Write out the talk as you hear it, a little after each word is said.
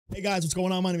Hey guys, what's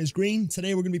going on? My name is Green.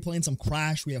 Today we're going to be playing some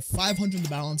Crash. We have 500 in the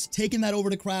balance, taking that over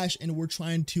to Crash, and we're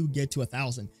trying to get to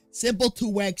 1,000. Simple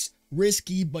 2x,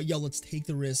 risky, but yo, let's take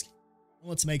the risk. And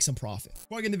let's make some profit.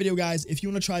 Before I get in the video, guys, if you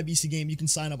want to try a VC game, you can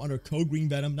sign up under code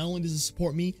GreenVenom. Not only does it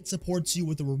support me, it supports you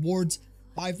with the rewards,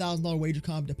 $5,000 wager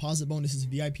comp, deposit bonuses,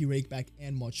 VIP rakeback,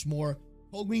 and much more.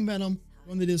 Code GreenVenom,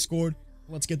 join the Discord.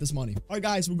 Let's get this money. All right,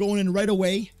 guys, we're going in right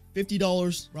away.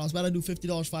 $50. Bro, I was about to do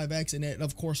 $50 5x, and it,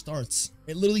 of course, starts.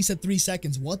 It literally said 3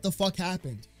 seconds. What the fuck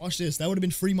happened? Watch this. That would have been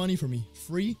free money for me.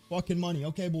 Free fucking money.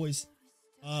 Okay, boys.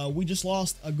 We just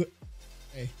lost a good...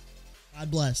 Hey, God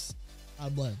bless.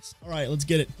 God bless. All right, let's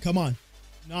get it. Come on.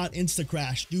 Not insta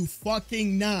crash. Do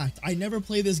fucking not. I never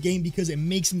play this game because it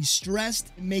makes me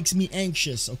stressed. It makes me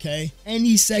anxious, okay?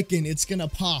 Any second, it's gonna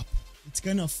pop. It's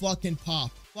gonna fucking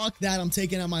pop. Fuck that, I'm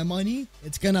taking out my money.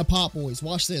 It's gonna pop, boys.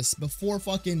 Watch this. Before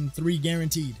fucking 3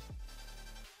 guaranteed.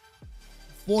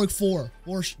 4,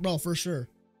 bro, for sure.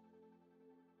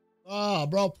 Oh,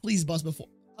 bro, please bust before.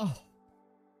 Oh,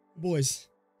 boys,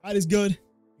 God is good.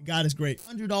 God is great.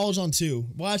 $100 on 2.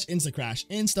 Watch insta crash.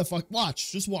 Insta fuck.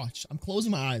 Watch. Just watch. I'm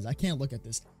closing my eyes. I can't look at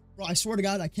this. Bro, I swear to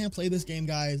God, I can't play this game,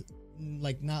 guys.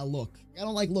 Like, not look. I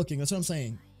don't like looking. That's what I'm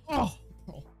saying. Oh.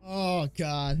 Oh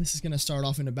god, this is gonna start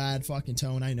off in a bad fucking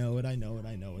tone. I know it.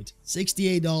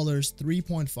 $68,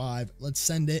 3.5. Let's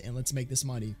send it and let's make this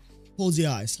money. Close the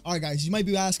eyes. All right, guys, you might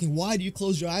be asking, why do you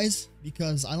close your eyes?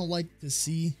 Because I don't like to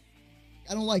see.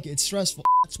 I don't like it. It's stressful.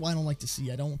 That's why I don't like to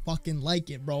see. I don't fucking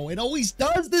like it, bro. It always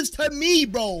does this to me,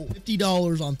 bro.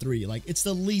 $50 on 3. Like, it's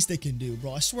the least it can do,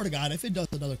 bro. I swear to God, if it does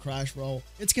another crash, bro,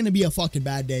 it's gonna be a fucking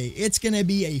bad day. It's gonna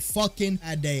be a fucking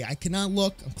bad day. I cannot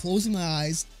look. I'm closing my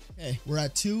eyes. Okay, we're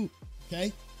at 2.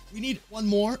 Okay, we need 1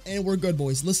 more and we're good,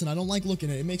 boys. Listen, I don't like looking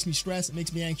at it. It makes me stressed. It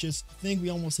makes me anxious. I think we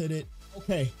almost hit it.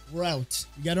 Okay, we're out.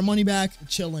 We got our money back. We're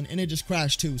chilling, and it just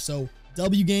crashed too. So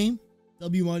W game,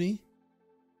 W money.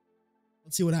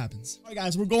 Let's see what happens. All right,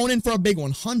 guys, we're going in for a big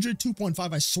one.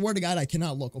 102.5. I swear to God, I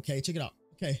cannot look. Okay, check it out.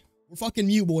 Okay, we're fucking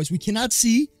mute, boys. We cannot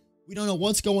see. We don't know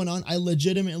what's going on. I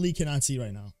legitimately cannot see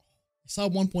right now. I saw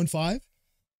 1.5.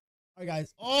 All right,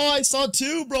 guys. Oh, I saw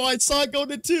 2, bro. I saw it go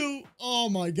to 2. Oh,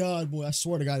 my God, boy. I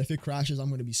swear to God, if it crashes, I'm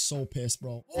going to be so pissed,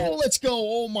 bro. Oh, let's go.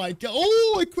 Oh, my God.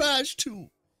 Oh, it crashed, too.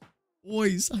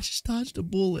 Boys, I just dodged a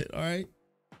bullet, all right?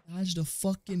 Dodged a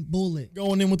fucking bullet.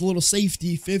 Going in with a little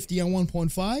safety, 50 on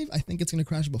 1.5. I think it's going to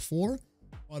crash before.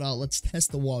 But let's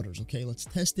test the waters, okay? Let's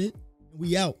test it.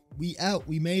 We out. We out.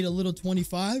 We made a little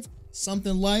 25.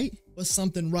 Something light, but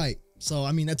something right. So,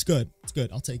 I mean, that's good. It's good.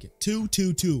 I'll take it. 2,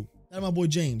 2, 2. That's my boy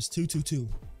James, 222.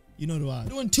 You know the vibe.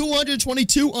 Doing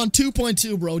 222 on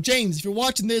 2.2, bro. James, if you're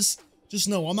watching this, just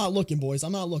know I'm not looking, boys.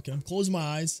 I'm not looking. I'm closing my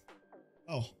eyes.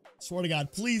 Oh, swear to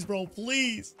God. Please, bro.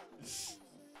 Please.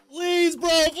 Please,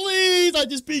 bro. Please. I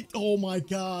just peeked. Oh, my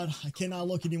God. I cannot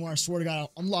look anymore. I swear to God.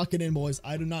 I'm locking in, boys.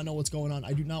 I do not know what's going on.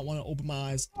 I do not want to open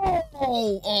my eyes.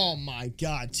 Oh, my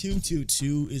God.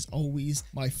 222 is always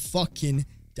my fucking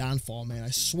downfall, man. I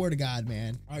swear to God,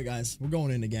 man. All right, guys, we're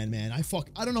going in again, man. I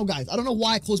don't know, guys. I don't know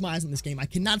why I closed my eyes on this game. I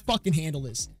cannot fucking handle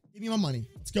this. Give me my money.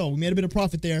 Let's go. We made a bit of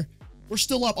profit there. We're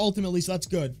still up ultimately, so that's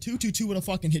good. 222 with a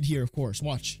fucking hit here, of course.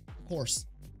 Watch.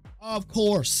 Of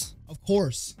course.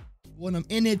 When I'm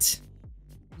in it,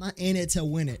 I'm not in it to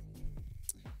win it.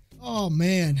 Oh,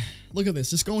 man. Look at this.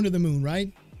 Just going to the moon,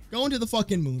 right? Going to the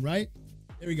fucking moon, right?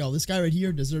 There we go. This guy right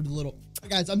here deserved a little...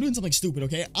 Guys, I'm doing something stupid,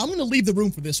 okay? I'm gonna leave the room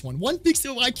for this one. One big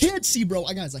still, I can't see, bro.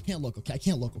 Guys, I can't look, okay? I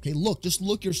can't look, okay? Look, just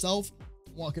look yourself.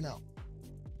 I'm walking out.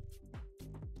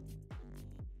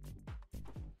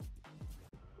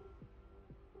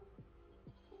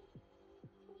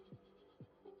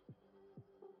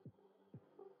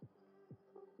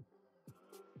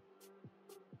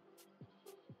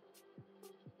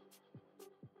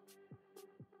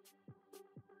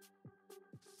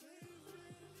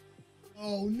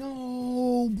 Oh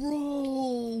no,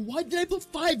 bro. Why did I put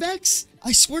 5x?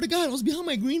 I swear to God, I was behind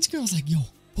my green screen. I was like, yo,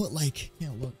 put like,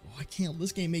 can't look, bro. I can't.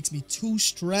 This game makes me too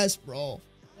stressed, bro.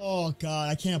 Oh God,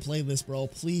 I can't play this, bro.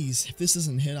 Please. If this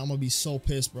doesn't hit, I'm gonna be so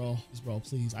pissed, bro. Please, bro,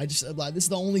 please. I just, like, this is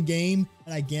the only game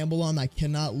that I gamble on. I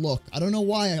cannot look. I don't know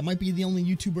why. I might be the only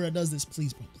YouTuber that does this.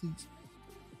 Please, bro, please.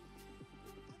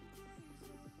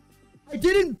 I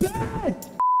didn't bet.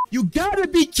 You gotta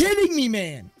be kidding me,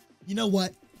 man. You know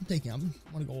what? I'm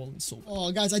gonna go all in so.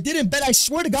 Oh, guys, I didn't bet. I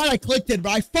swear to God, I clicked it,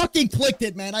 bro. I fucking clicked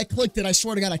it, man. I clicked it. I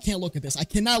swear to God, I can't look at this. I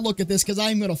cannot look at this because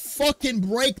I'm gonna fucking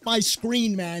break my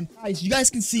screen, man. Guys, you guys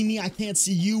can see me. I can't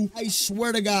see you. I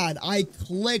swear to God, I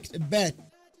clicked bet.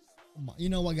 You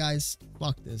know what, guys?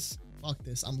 Fuck this. Fuck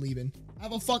this. I'm leaving. I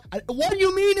have a what do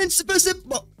you mean insufficient?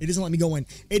 Bro, it doesn't let me go in.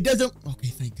 It doesn't. Okay,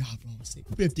 thank God, bro. Let's take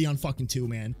 50 on fucking 2,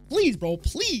 man. Please, bro.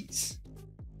 Please.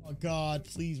 Oh, God.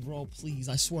 Please, bro. Please.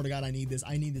 I swear to God, I need this.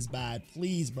 I need this bad.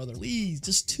 Please, brother. Please.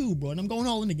 Just 2, bro. And I'm going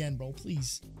all in again, bro.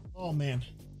 Please. Oh, man.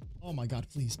 Oh, my God.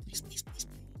 Please. Please, please, please.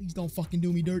 Please don't fucking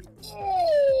do me dirt.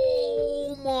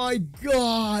 Oh, my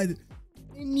God.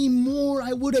 Any more,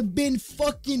 I would have been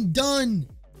fucking done.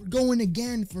 We're going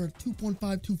again for a 2.5,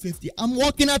 250. I'm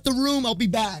walking out the room. I'll be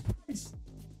back. I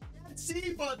can't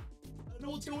see, but I don't know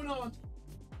what's going on.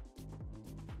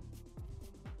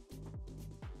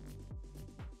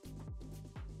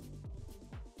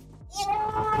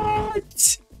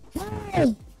 What?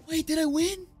 Oh, wait, did I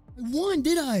win? I won,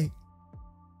 did I?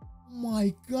 Oh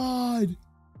my God.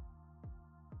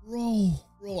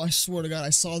 Bro, I swear to God, I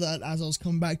saw that as I was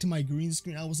coming back to my green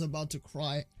screen. I was about to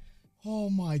cry. Oh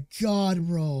my God,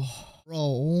 bro. Bro,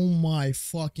 oh my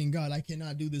fucking God. I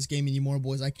cannot do this game anymore,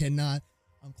 boys. I cannot.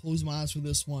 I'm closing my eyes for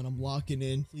this one. I'm locking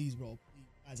in. Please, bro. Please.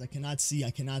 Guys, I cannot see.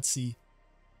 I cannot see.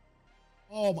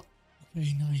 Oh my.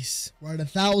 Okay, nice. We're at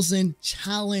 1,000.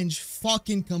 Challenge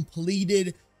fucking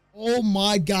completed. Oh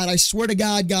my God. I swear to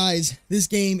God, guys, this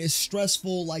game is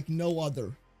stressful like no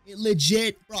other. It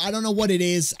legit, bro, I don't know what it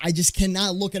is. I just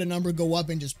cannot look at a number go up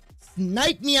and just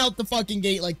snipe me out the fucking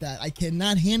gate like that. I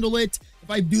cannot handle it. If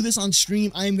I do this on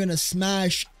stream, I am going to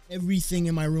smash everything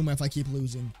in my room if I keep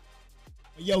losing.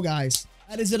 But yo, guys,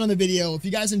 that is it on the video. If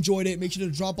you guys enjoyed it, make sure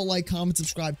to drop a like, comment,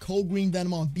 subscribe. Code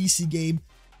GreenVenom on BC Game.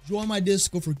 Join my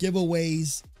Discord for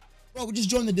giveaways. Bro, just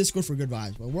join the Discord for good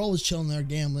vibes. But we're always chilling there,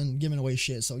 gambling, giving away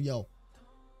shit. So, yo,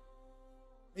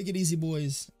 take it easy,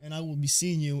 boys. And I will be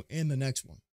seeing you in the next one.